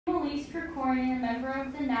Elise Krikorian, a member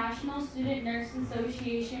of the National Student Nurse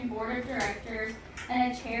Association Board of Directors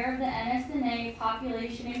and a chair of the NSNA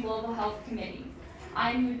Population and Global Health Committee.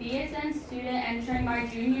 I'm a BSN student entering my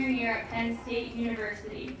junior year at Penn State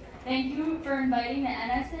University. Thank you for inviting the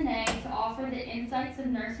NSNA to offer the insights of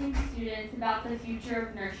nursing students about the future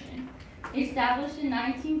of nursing. Established in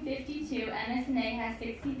 1952, NSNA has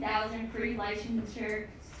 60,000 pre-licensure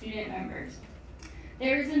student members.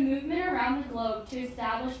 There is a movement around the globe to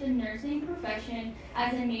establish the nursing profession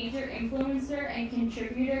as a major influencer and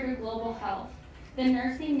contributor to global health. The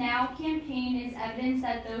Nursing Now campaign is evidence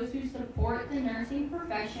that those who support the nursing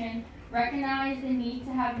profession recognize the need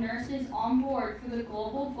to have nurses on board for the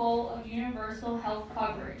global goal of universal health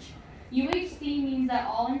coverage. UHC means that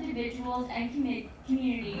all individuals and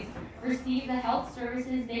communities receive the health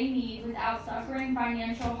services they need without suffering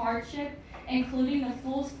financial hardship, including the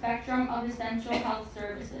full spectrum of essential health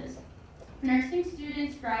services. Nursing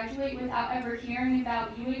students graduate without ever hearing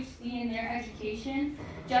about UHC in their education,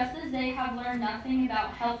 just as they have learned nothing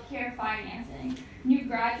about healthcare financing. New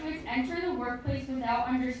graduates enter the workplace without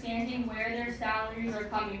understanding where their salaries are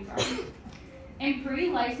coming from. In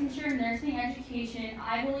pre-licensure nursing education,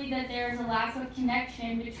 I believe that there is a lack of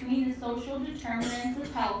connection between the social determinants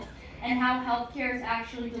of health and how healthcare is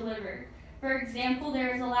actually delivered. For example,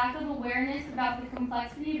 there is a lack of awareness about the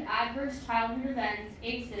complexity of adverse childhood events,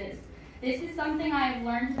 ACEs. This is something I have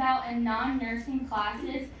learned about in non-nursing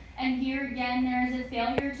classes, and here again there is a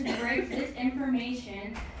failure to bridge this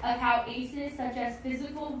information of how ACEs such as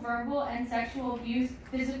physical, verbal, and sexual abuse,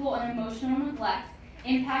 physical and emotional neglect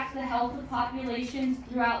impact the health of populations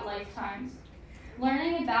throughout lifetimes.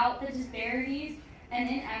 Learning about the disparities and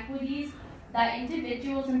inequities that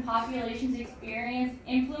individuals and populations experience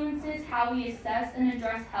influences how we assess and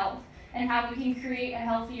address health and how we can create a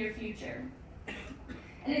healthier future.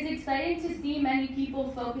 It is exciting to see many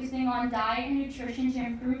people focusing on diet and nutrition to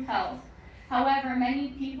improve health. However, many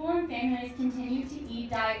people and families continue to eat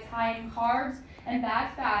diets high in carbs and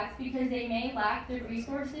bad fats because they may lack the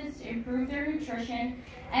resources to improve their nutrition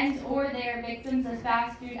and/or they are victims of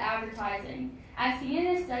fast food advertising. As seen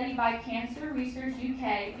in a study by Cancer Research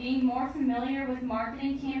UK, being more familiar with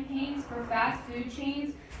marketing campaigns for fast food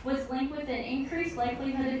chains was linked with an increased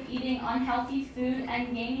likelihood of eating unhealthy food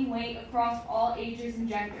and gaining weight across all ages and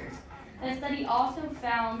genders. The study also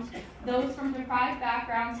found those from deprived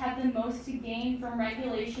backgrounds have the most to gain from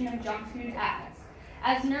regulation of junk food ads.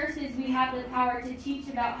 As nurses, we have the power to teach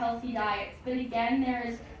about healthy diets, but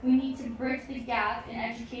again, we need to bridge the gap in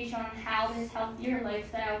education on how this healthier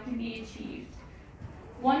lifestyle can be achieved.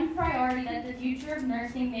 One priority that the future of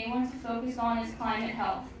nursing may want to focus on is climate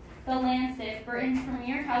health. The Lancet, Britain's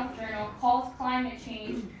premier health journal, calls climate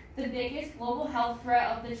change the biggest global health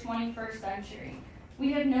threat of the 21st century.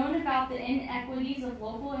 We have known about the inequities of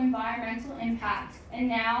local environmental impacts, and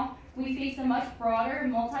now we face a much broader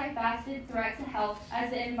and multifaceted threat to health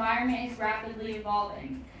as the environment is rapidly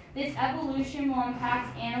evolving. This evolution will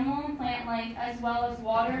impact animal and plant life as well as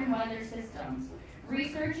water and weather systems.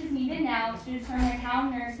 Research is needed now to determine how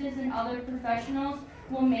nurses and other professionals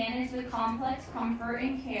will manage the complex comfort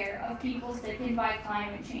and care of people sickened by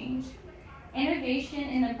climate change. Innovation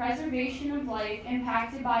in the preservation of life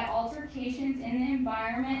impacted by altercations in the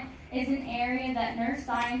environment is an area that nurse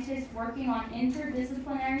scientists working on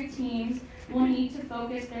interdisciplinary teams will need to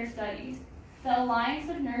focus their studies. The Alliance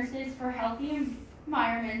of Nurses for Healthy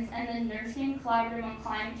Environments and the Nursing Collaborative on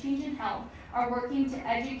Climate Change and Health are working to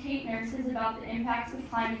educate nurses about the impacts of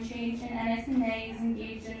climate change, and NSNA is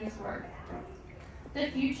engaged in this work.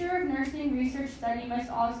 The future of nursing research study must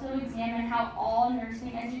also examine how all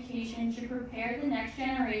nursing education should prepare the next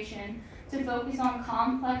generation to focus on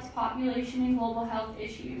complex population and global health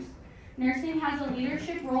issues. Nursing has a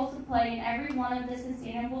leadership role to play in every one of the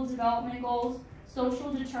Sustainable Development Goals,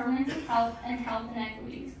 social determinants of health, and health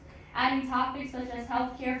inequities. Adding topics such as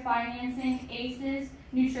healthcare financing, ACEs,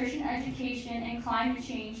 nutrition education, and climate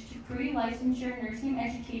change to pre-licensure nursing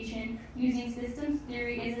education using systems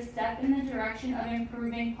theory is a step in the direction of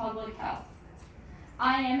improving public health.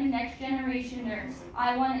 I am a next-generation nurse.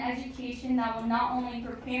 I want an education that will not only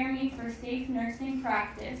prepare me for safe nursing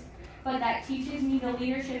practice, but that teaches me the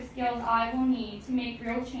leadership skills I will need to make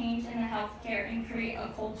real change in the healthcare and create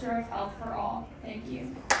a culture of health for all. Thank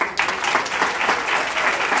you.